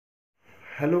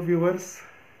Hello viewers,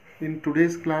 in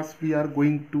today's class we are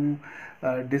going to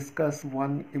discuss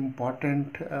one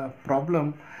important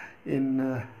problem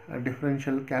in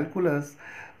differential calculus,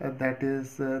 that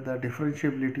is the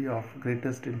differentiability of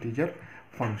greatest integer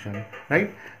function,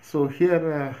 right? So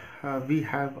here we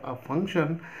have a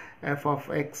function f of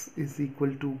x is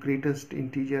equal to greatest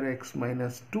integer x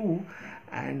minus 2,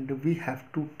 and we have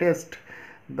to test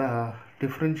the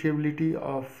differentiability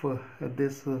of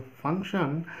this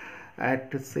function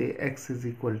at say x is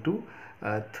equal to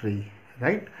 3,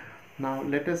 right? Now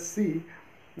let us see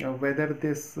whether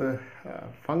this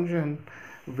function,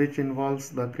 which involves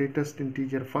the greatest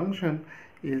integer function,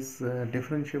 is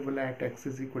differentiable at x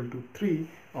is equal to 3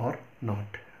 or not,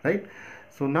 right?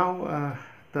 So now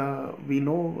we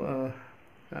know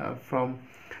from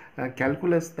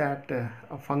calculus that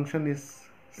a function is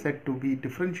said to be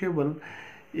differentiable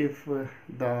if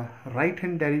the right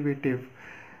hand derivative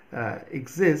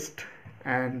exist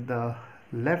and the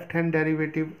left hand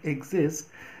derivative exists.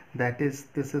 That is,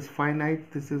 this is finite,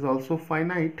 this is also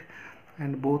finite,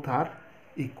 and both are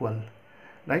equal,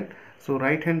 right? So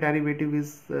right hand derivative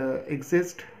is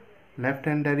exist, left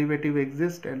hand derivative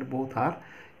exists, and both are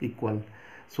equal.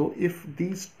 So if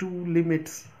these two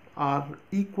limits are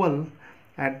equal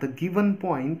at the given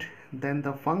point, then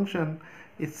the function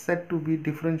is said to be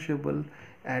differentiable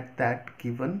at that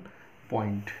given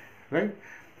point, right?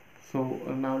 So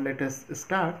now let us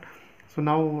start. So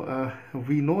now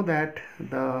we know that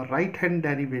the right hand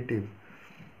derivative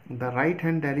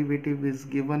is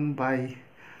given by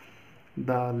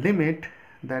the limit,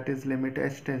 that is limit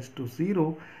h tends to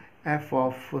 0, f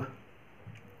of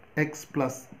x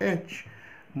plus h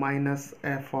minus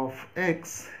f of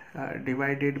x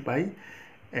divided by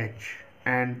h,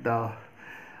 and the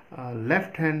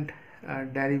left hand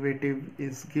derivative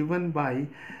is given by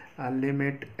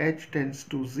limit h tends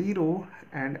to 0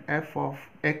 and f of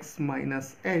x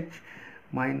minus h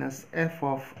minus f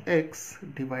of x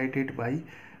divided by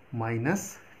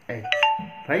minus h,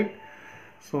 right?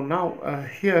 So now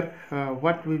here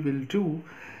what we will do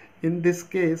in this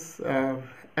case,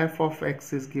 f of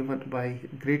x is given by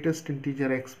greatest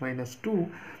integer x minus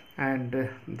 2, and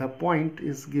the point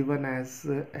is given as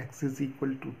x is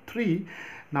equal to 3.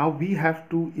 Now we have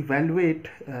to evaluate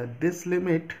this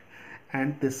limit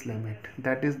and this limit,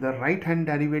 that is the right hand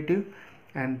derivative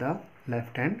and the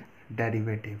left hand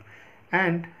derivative,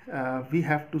 and we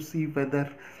have to see whether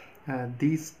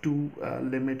these two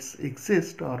limits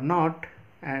exist or not,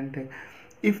 and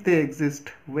if they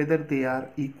exist, whether they are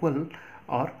equal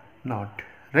or not,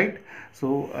 right?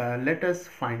 So let us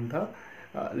find the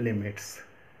limits.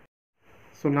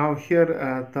 So now here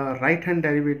the right hand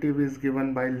derivative is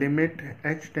given by limit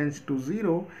h tends to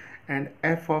 0 and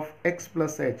f of x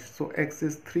plus h. So x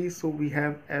is 3, so we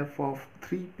have f of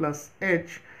 3 plus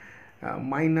h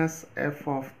minus f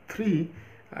of 3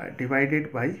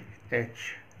 divided by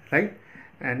h, right?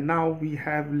 And now we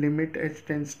have limit h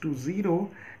tends to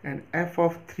 0 and f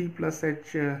of 3 plus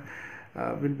h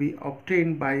will be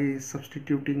obtained by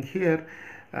substituting here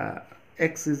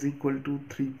x is equal to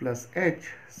 3 plus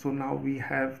h. So now we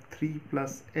have 3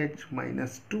 plus h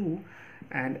minus 2,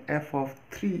 and f of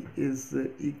 3 is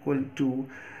equal to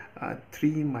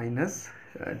 3 minus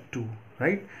 2,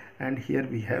 right? And here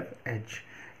we have h,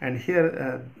 and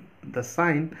here the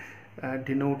sign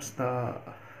denotes the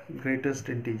greatest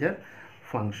integer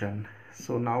function.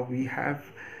 So now we have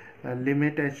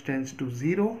limit h tends to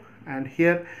 0, and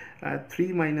here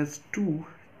 3 minus 2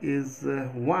 is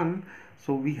 1,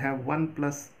 so we have 1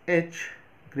 plus h,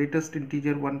 greatest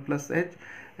integer 1 plus h,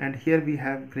 and here we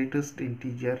have greatest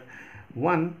integer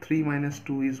 1, 3 minus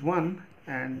 2 is 1,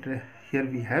 and here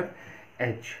we have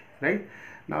h, right?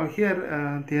 Now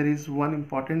here there is one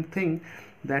important thing,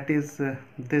 that is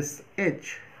this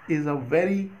h is a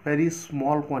very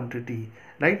small quantity,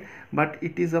 right? But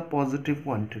it is a positive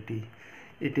quantity.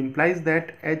 It implies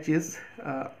that h is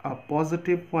a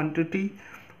positive quantity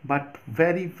but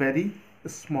very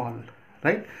small,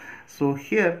 right? So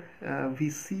here we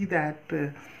see that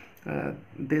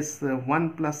this 1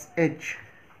 plus h,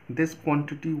 this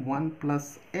quantity 1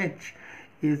 plus h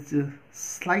is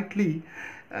slightly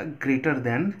greater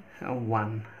than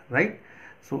 1, right?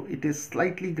 So it is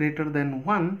slightly greater than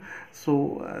 1,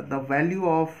 so the value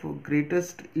of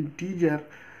greatest integer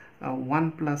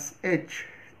 1 plus h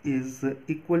is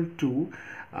equal to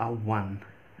 1,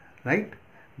 right?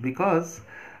 Because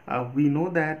we know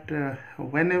that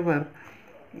whenever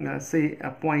say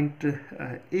a point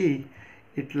A,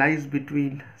 it lies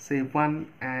between say 1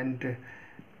 and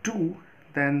 2,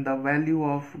 then the value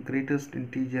of greatest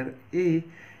integer A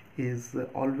is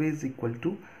always equal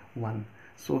to 1.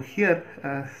 So here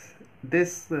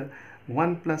this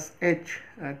 1 plus h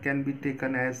can be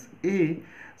taken as a.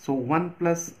 So 1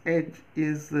 plus h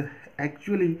is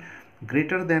actually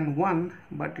greater than 1,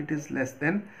 but it is less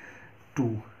than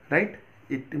 2, right?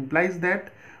 It implies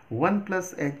that 1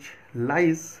 plus h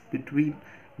lies between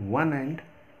 1 and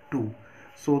 2.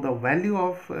 So the value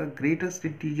of greatest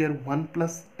integer 1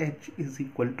 plus h is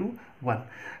equal to 1.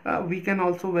 We can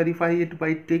also verify it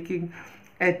by taking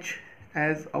h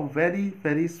as a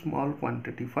very small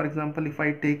quantity. For example, if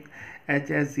I take h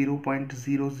as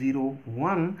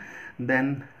 0.001,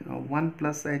 then 1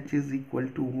 plus h is equal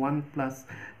to 1 plus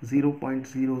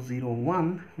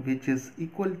 0.001, which is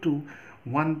equal to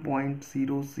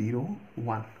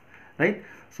 1.001, right?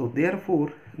 So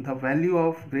therefore the value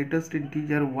of greatest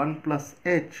integer 1 plus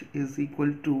h is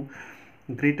equal to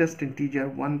greatest integer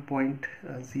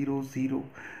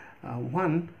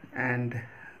 1.001, and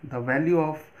the value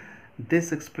of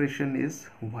this expression is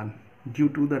 1 due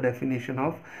to the definition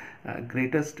of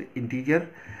greatest integer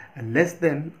less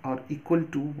than or equal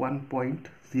to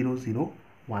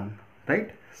 1.001,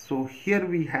 right? So here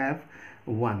we have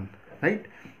 1, right?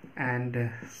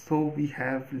 And so we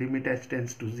have limit h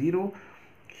tends to 0.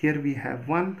 Here we have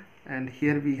 1, and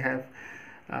here we have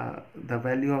the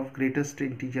value of greatest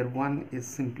integer 1 is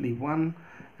simply 1,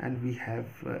 and we have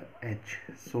h.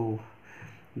 So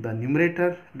the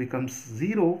numerator becomes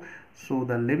 0. So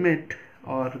the limit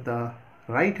or the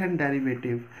right hand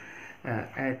derivative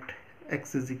at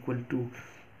x is equal to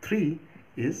 3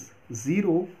 is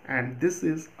 0, and this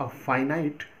is a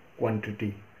finite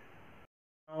quantity.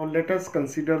 Now let us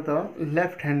consider the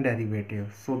left hand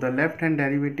derivative. So the left hand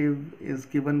derivative is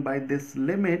given by this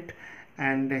limit,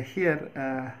 and here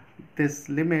this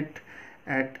limit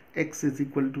at x is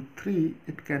equal to 3,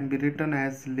 it can be written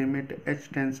as limit h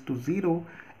tends to 0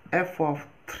 f of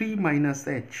 3 minus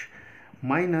h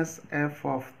minus f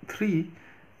of 3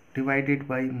 divided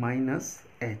by minus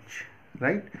h,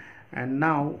 right? And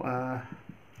now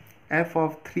f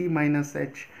of 3 minus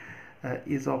h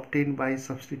is obtained by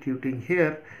substituting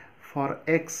here for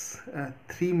x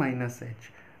 3 minus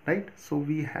h, right? So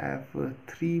we have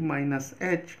 3 minus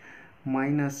h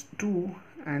minus 2,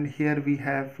 and here we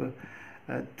have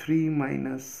 3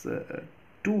 minus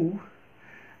 2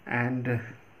 and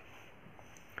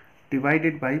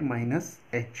divided by minus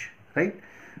h, right?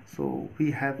 So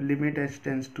we have limit h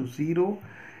tends to 0,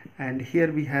 and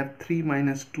here we have 3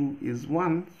 minus 2 is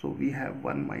 1, so we have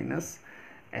 1 minus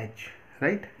h,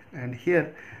 right? And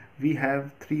here we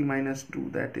have 3 minus 2,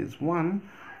 that is 1,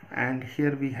 and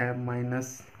here we have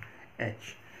minus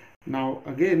h. Now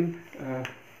again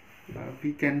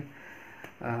we can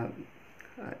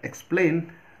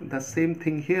explain the same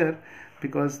thing here,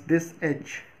 because this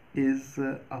h is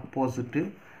a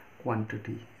positive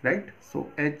quantity, right?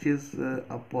 So h is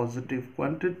a positive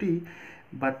quantity,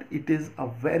 but it is a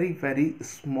very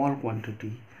small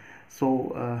quantity.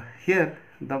 So here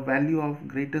the value of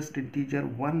greatest integer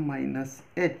 1 minus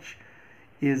h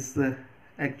is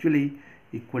actually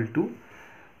equal to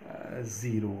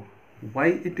 0. Why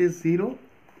it is 0?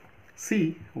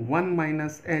 See, 1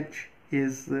 minus h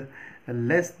is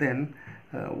less than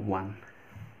 1,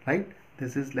 right?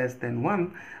 This is less than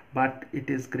 1, but it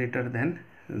is greater than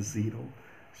 0.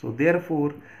 So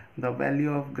therefore the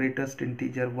value of greatest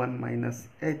integer 1 minus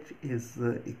h is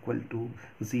equal to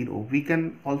 0. We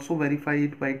can also verify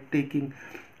it by taking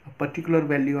a particular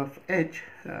value of h.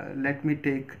 Let me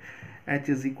take h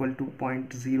is equal to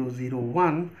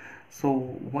 0.001. So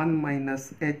 1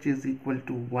 minus h is equal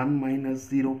to 1 minus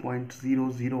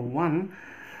 0.001.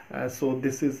 So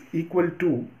this is equal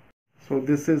to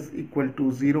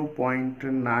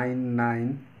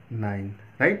 0.999,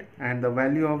 right? And the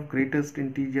value of greatest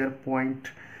integer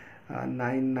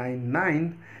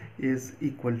 0.999 is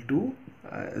equal to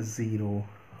 0,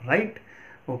 right?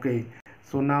 Okay,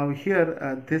 so now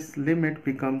here this limit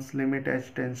becomes limit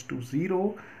h tends to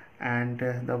 0, and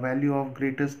the value of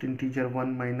greatest integer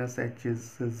 1 minus h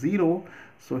is 0.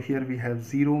 So here we have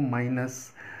 0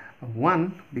 minus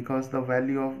 1, because the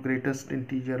value of greatest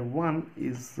integer 1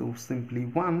 is simply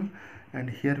 1, and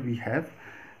here we have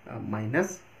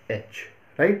minus h,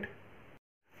 right?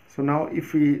 So now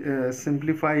if we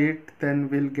simplify it, then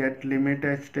we'll get limit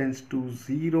h tends to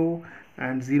 0,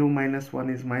 and 0 minus 1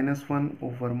 is minus 1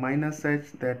 over minus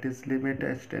h, that is limit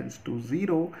h tends to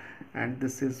 0, and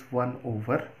this is 1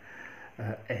 over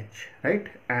h, right?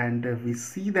 And we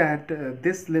see that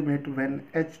this limit, when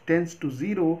h tends to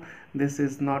 0, this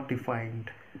is not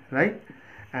defined, right?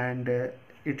 And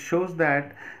it shows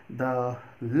that the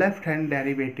left hand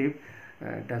derivative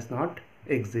does not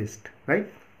exist, right?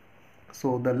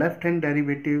 So the left hand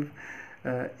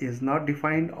is not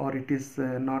defined, or it is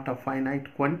not a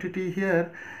finite quantity here.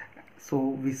 So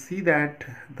we see that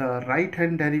the right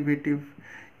hand derivative,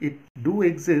 it do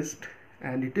exist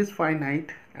and it is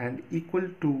finite and equal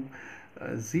to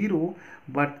 0,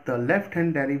 but the left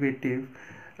hand derivative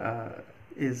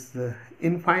is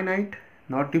infinite,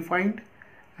 not defined,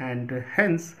 and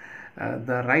hence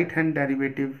the right hand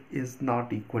derivative is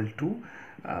not equal to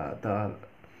the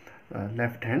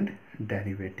left hand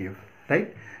derivative,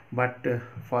 right? But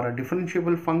for a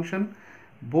differentiable function,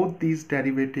 both these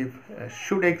derivative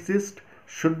should exist,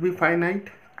 should be finite,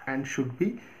 and should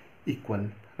be equal,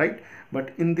 right?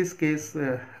 But in this case,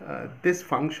 this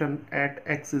function at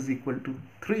x is equal to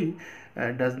 3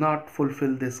 does not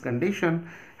fulfill this condition.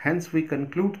 Hence we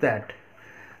conclude that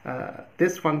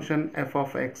this function f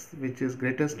of x, which is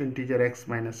greatest integer x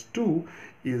minus 2,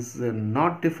 is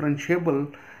not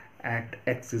differentiable at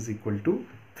x is equal to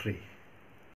 3.